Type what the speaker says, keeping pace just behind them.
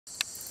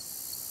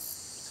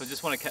So I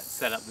just want to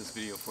set up this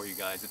video for you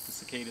guys if the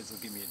cicadas will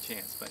give me a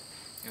chance. But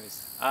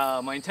anyways,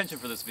 my intention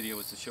for this video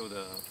was to show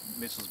the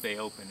Mitchell's Bay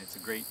Open. It's a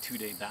great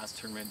 2-day bass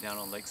tournament down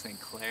on Lake St.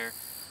 Clair.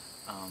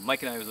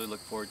 Mike and I really look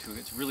forward to it.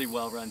 It's a really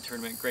well-run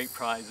tournament, great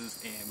prizes,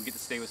 and we get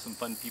to stay with some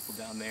fun people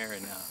down there,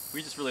 and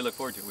we just really look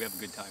forward to it. We have a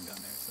good time down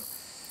there. So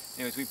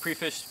anyways, we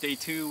pre-fished day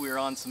 2. We were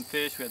on some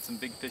fish. We had some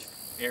big fish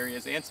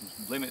areas and some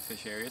limit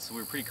fish areas, so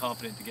we were pretty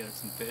confident to get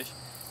some fish.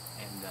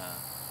 And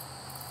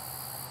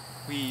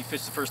we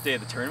fished the first day of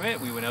the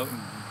tournament. We went out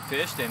and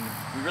fished, and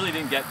we really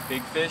didn't get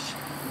big fish.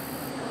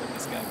 Let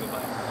this guy go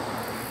by.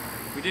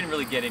 We didn't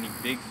really get any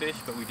big fish,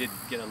 but we did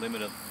get a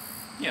limit of,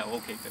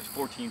 okay fish,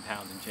 14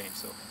 pounds and change.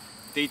 So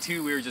day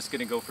 2, we were just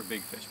going to go for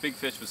big fish. Big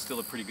fish was still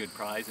a pretty good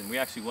prize, and we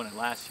actually won it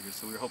last year,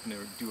 so we were hoping to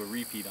do a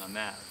repeat on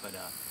that. But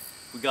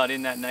we got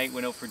in that night,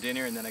 went out for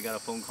dinner, and then I got a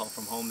phone call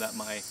from home that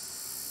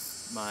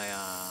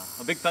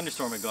a big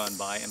thunderstorm had gone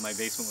by and my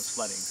basement was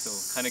flooding. So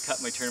kind of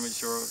cut my tournament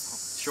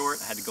short.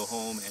 I had to go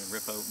home and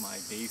rip out my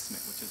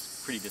basement, which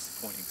is pretty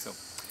disappointing. So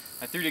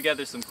I threw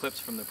together some clips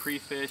from the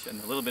pre-fish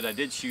and a little bit I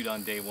did shoot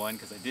on day 1,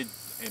 because I did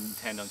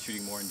intend on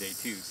shooting more on day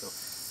 2. So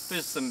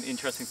there's some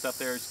interesting stuff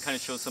there. It kind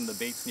of shows some of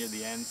the baits near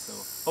the end. So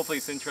hopefully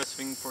it's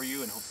interesting for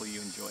you and hopefully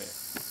you enjoy it.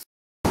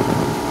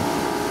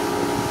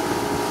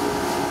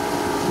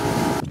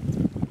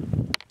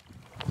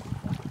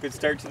 Good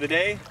start to the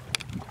day.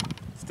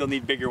 Still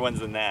need bigger ones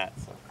than that.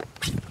 So.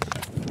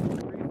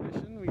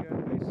 We got a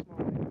nice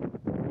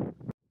smallmouth.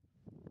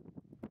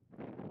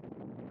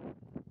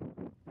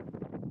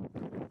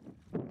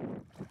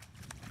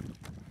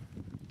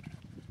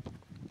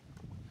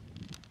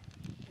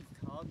 It's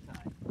hog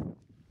tie.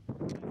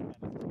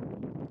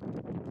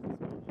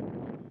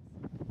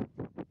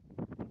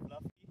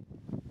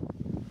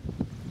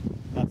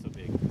 Not so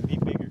big. Be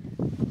bigger.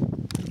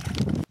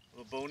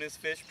 Little bonus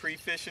fish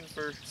pre-fishing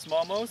for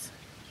smallmouth.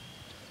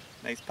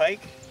 Nice pike.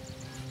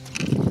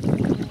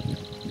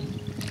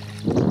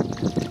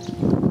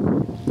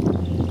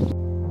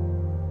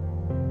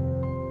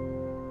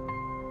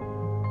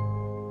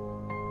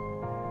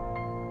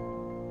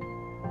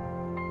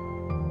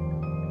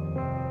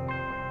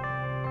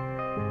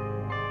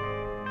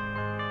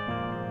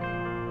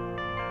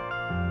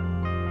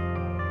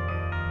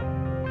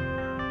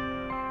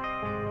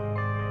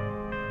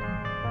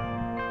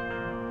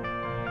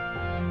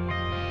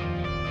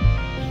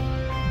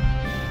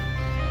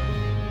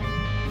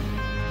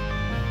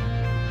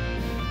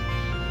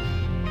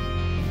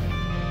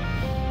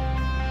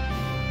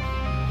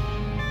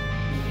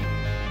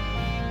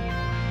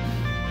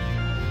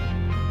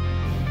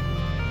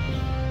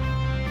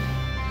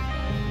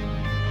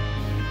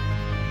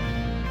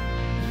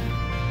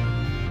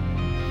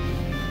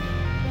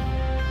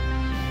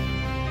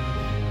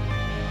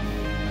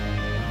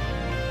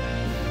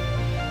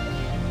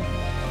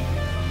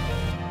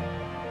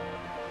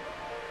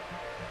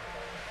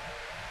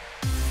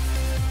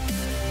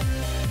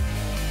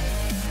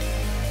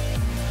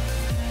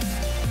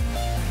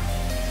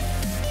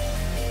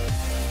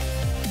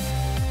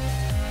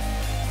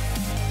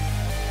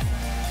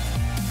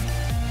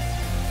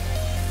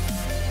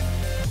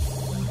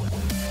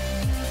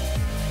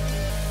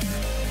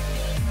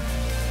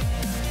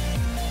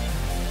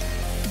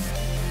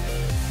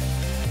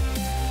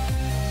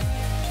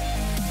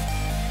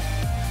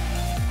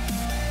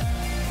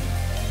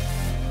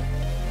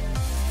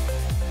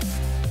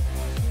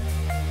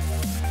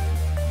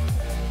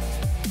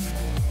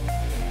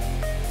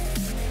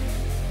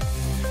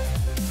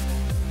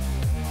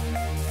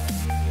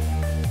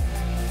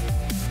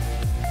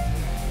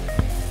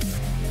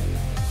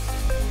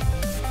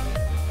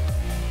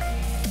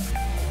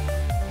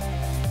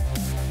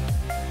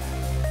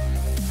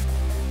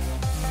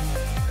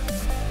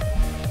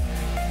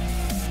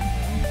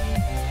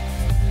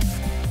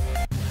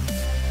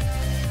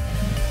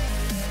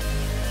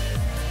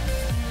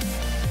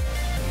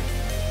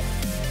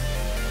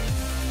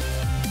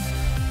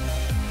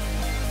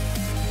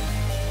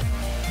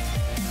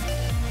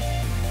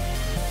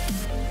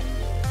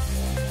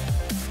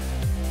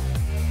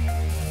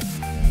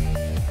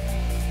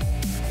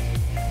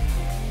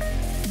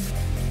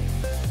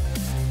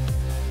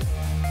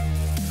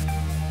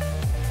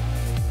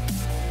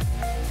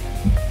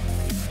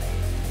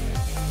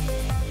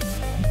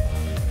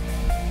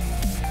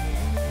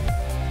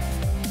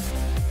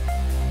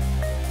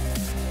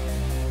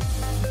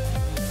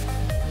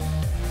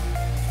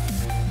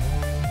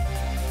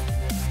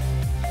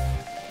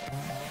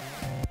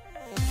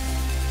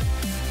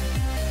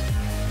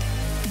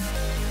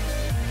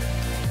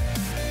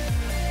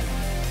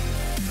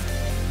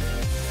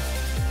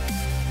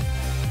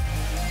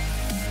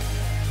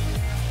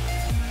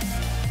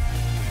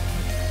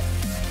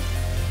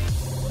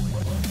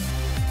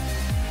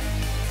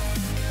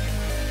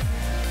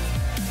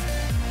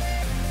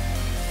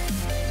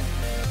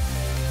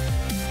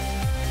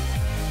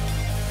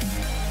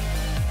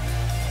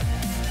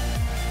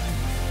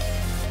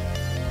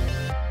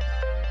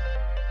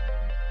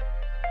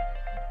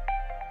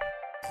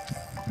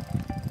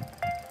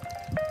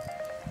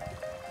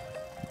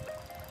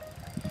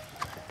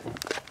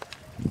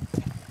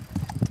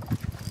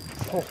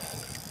 Oh.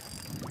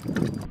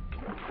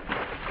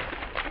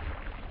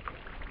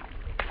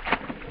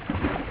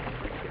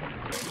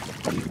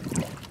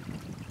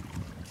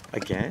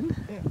 Again?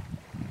 Yeah.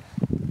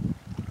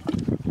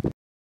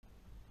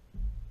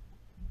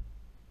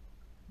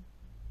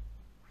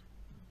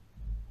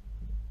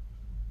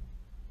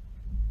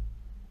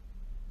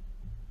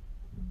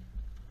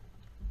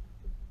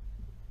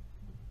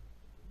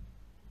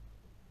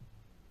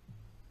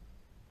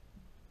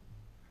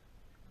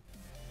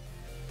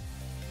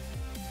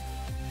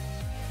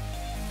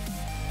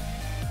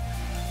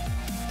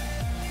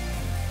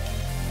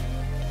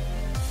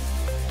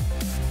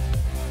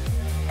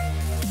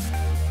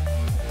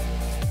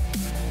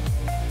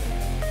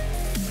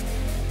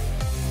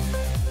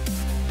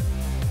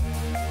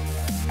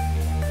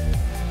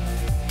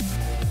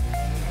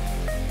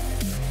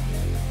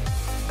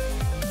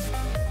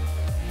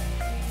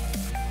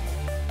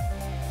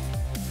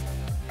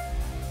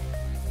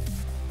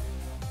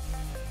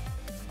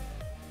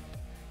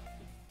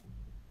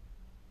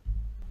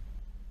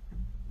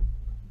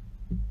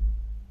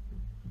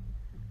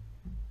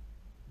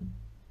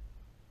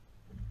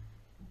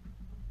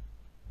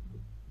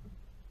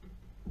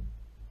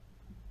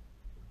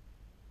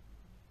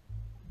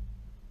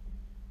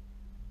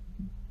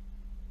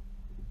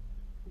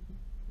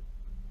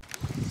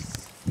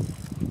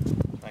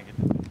 I get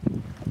it.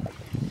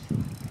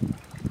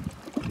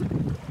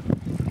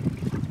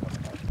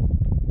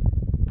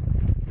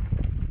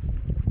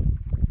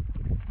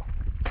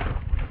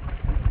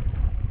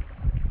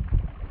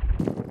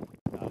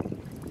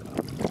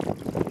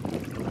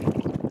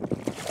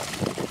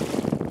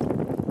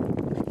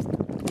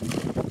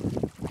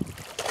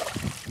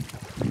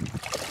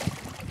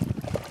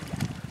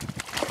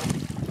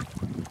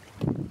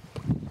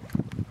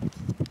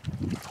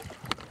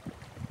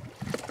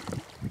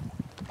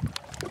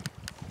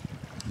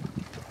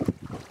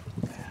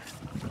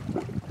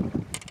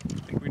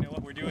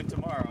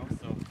 Tomorrow,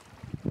 so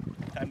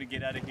time to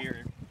get out of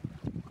here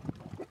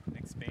and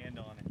expand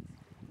on it.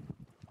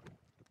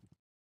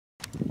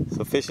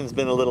 So fishing's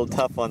been a little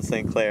tough on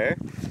St. Clair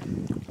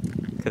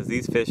because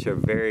these fish are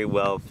very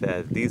well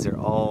fed. These are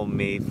all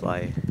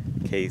mayfly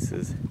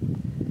cases.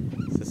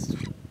 It's just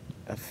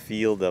a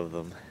field of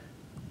them.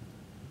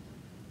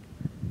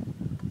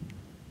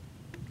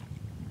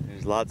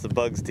 There's lots of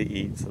bugs to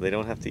eat, so they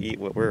don't have to eat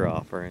what we're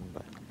offering,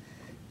 but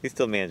we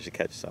still managed to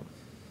catch some.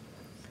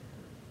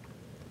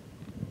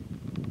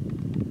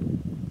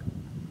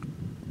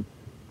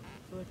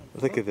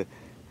 Look at it.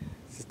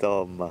 It's just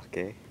all muck,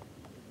 eh?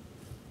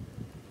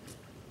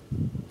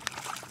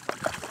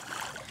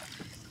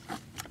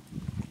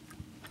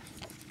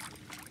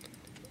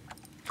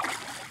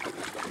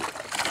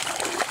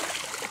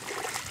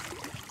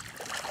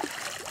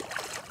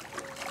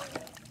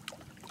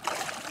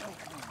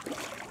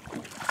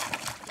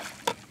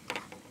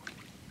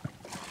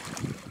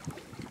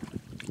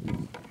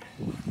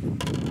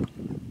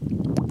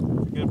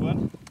 Good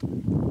one.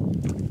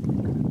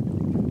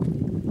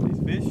 Nice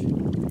fish.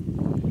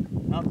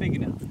 Not big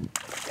enough.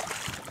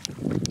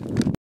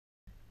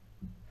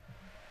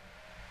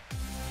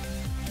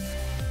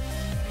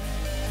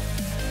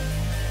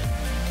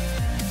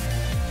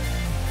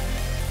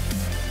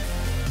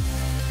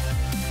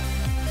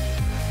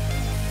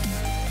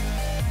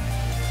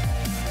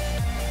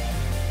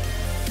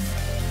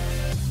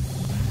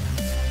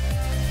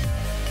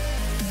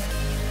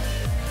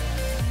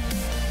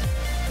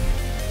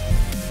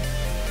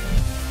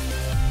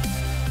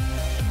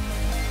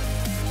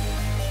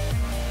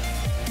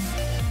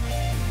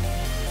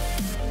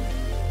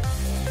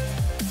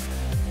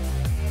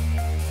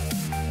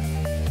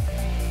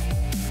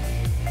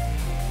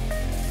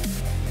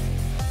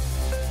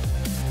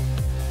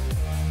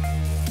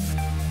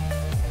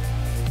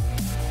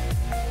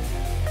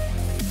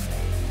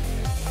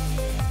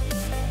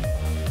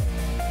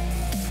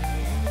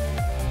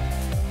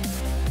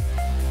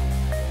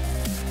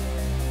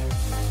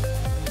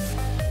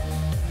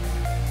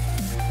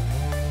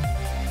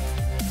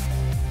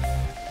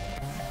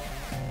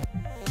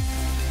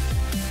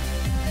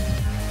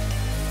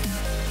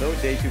 So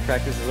day 2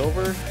 practice is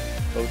over,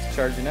 boat's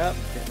charging up,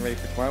 getting ready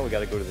for tomorrow. We got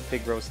to go to the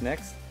pig roast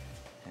next,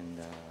 and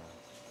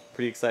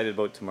pretty excited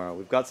about tomorrow.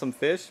 We've got some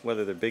fish,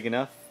 whether they're big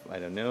enough, I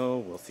don't know,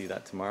 we'll see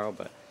that tomorrow,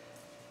 but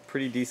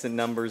pretty decent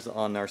numbers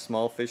on our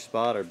small fish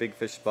spot. Our big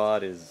fish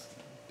spot is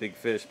big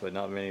fish, but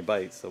not many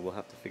bites, so we'll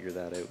have to figure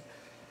that out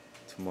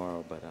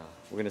tomorrow. But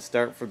we're going to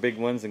start for big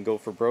ones and go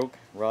for broke.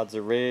 Rods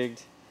are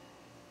rigged.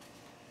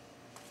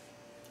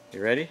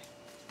 You ready?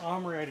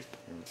 I'm ready.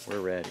 We're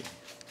ready.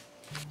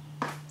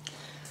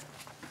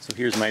 So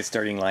here's my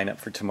starting lineup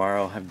for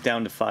tomorrow. I'm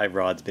down to 5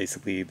 rods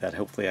basically that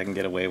hopefully I can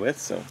get away with.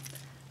 So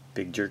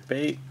big jerk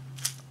bait,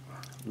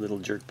 little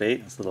jerk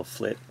bait, this little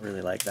flit,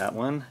 really like that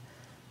one.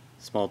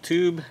 Small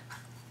tube.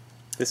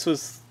 This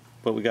was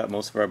what we got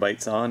most of our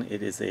bites on.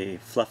 It is a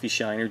fluffy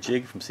shiner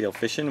jig from Sail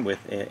Fishing with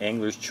an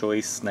Angler's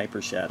Choice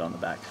sniper shad on the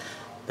back.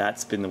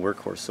 That's been the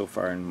workhorse so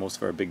far, and most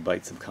of our big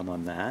bites have come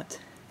on that.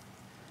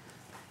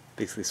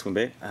 basically swim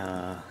bait.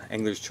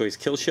 Angler's Choice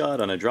kill shot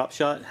on a drop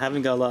shot.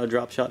 Haven't got a lot of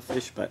drop shot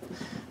fish, but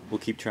we'll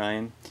keep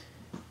trying.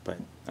 But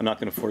I'm not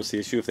going to force the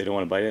issue. If they don't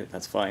want to bite it,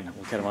 that's fine.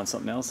 We'll get them on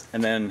something else.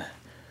 And then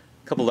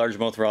a couple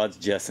largemouth rods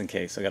just in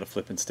case. I got a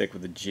flip and stick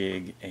with a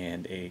jig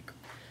and I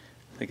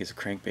think it's a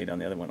crankbait on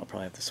the other one. I'll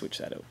probably have to switch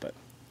that out. But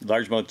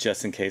largemouth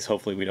just in case.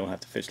 Hopefully we don't have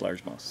to fish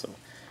largemouth. So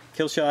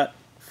kill shot,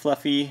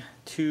 fluffy,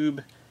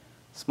 tube,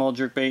 small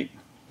jerkbait,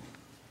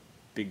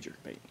 big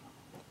jerkbait.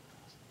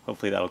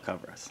 Hopefully that'll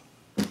cover us.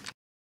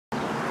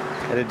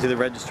 Headed to the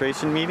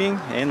registration meeting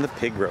and the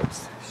pig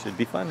roast. Should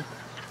be fun.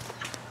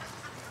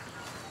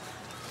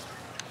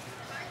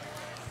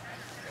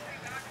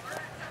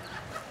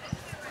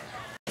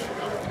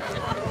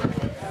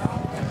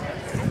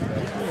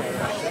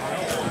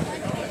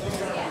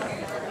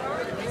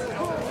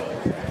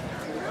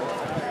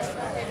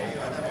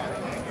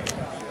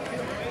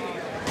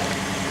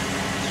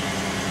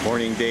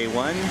 Morning day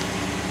one.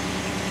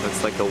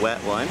 Looks like a wet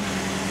one,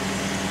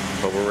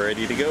 but we're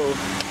ready to go.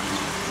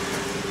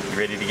 You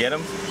ready to get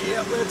them?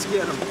 Yeah, let's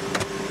get them.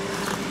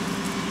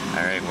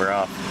 All right, we're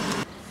off.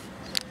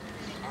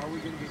 Are we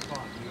going to get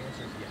caught? The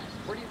answer is yes.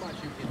 Pretty much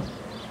you can.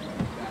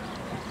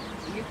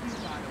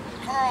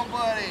 Carl,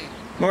 buddy.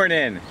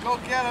 Morning. Go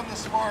get him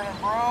this morning,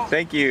 bro.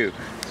 Thank you.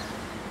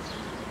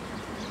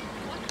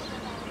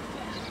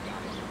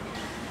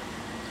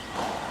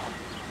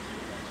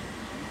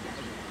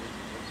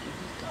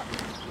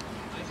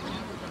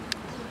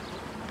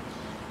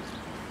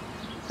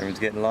 Everyone's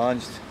getting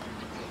launched.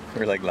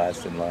 We're like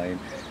last in line,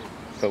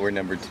 but we're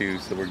number 2,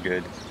 so we're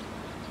good.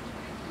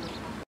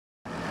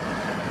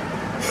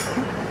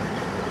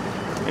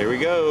 Here we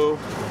go.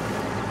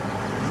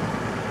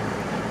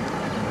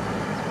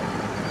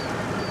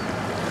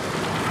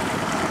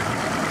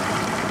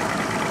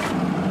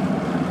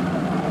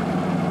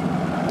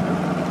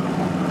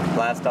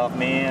 Blast off,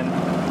 man.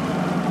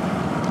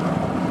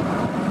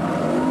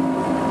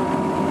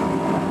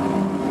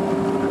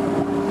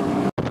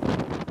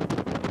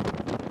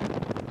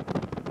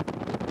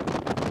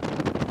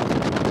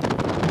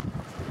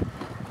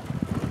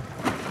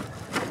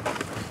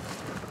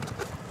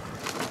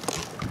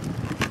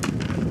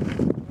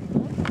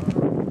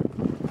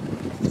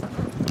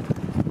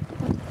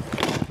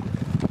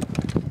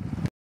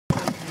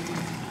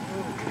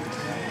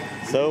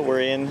 So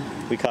we're in.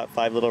 We caught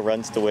 5 little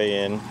runs to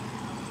weigh in. A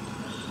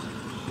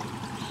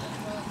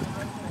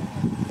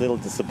little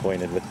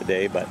disappointed with the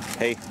day, but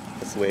hey,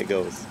 that's the way it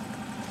goes.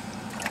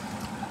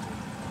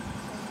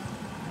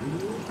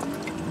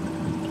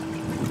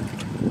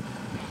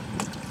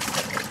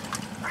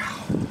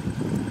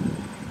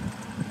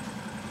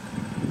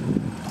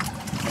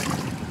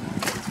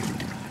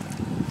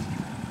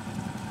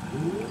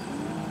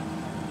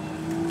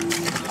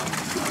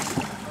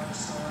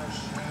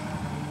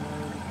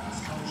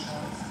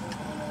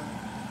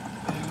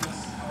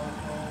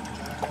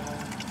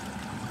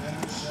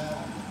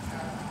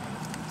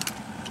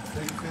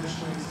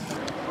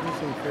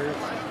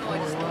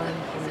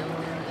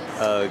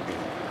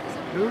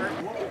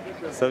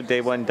 So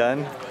day 1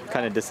 done,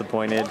 kind of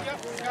disappointed.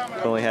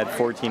 We only had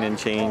 14 and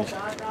change.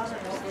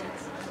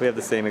 We have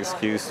the same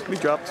excuse. We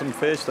dropped some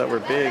fish that were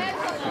big,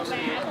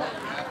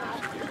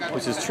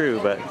 which is true,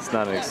 but it's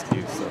not an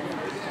excuse. So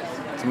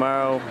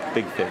tomorrow,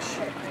 big fish.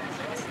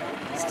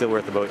 Still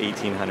worth about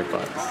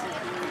 $1,800.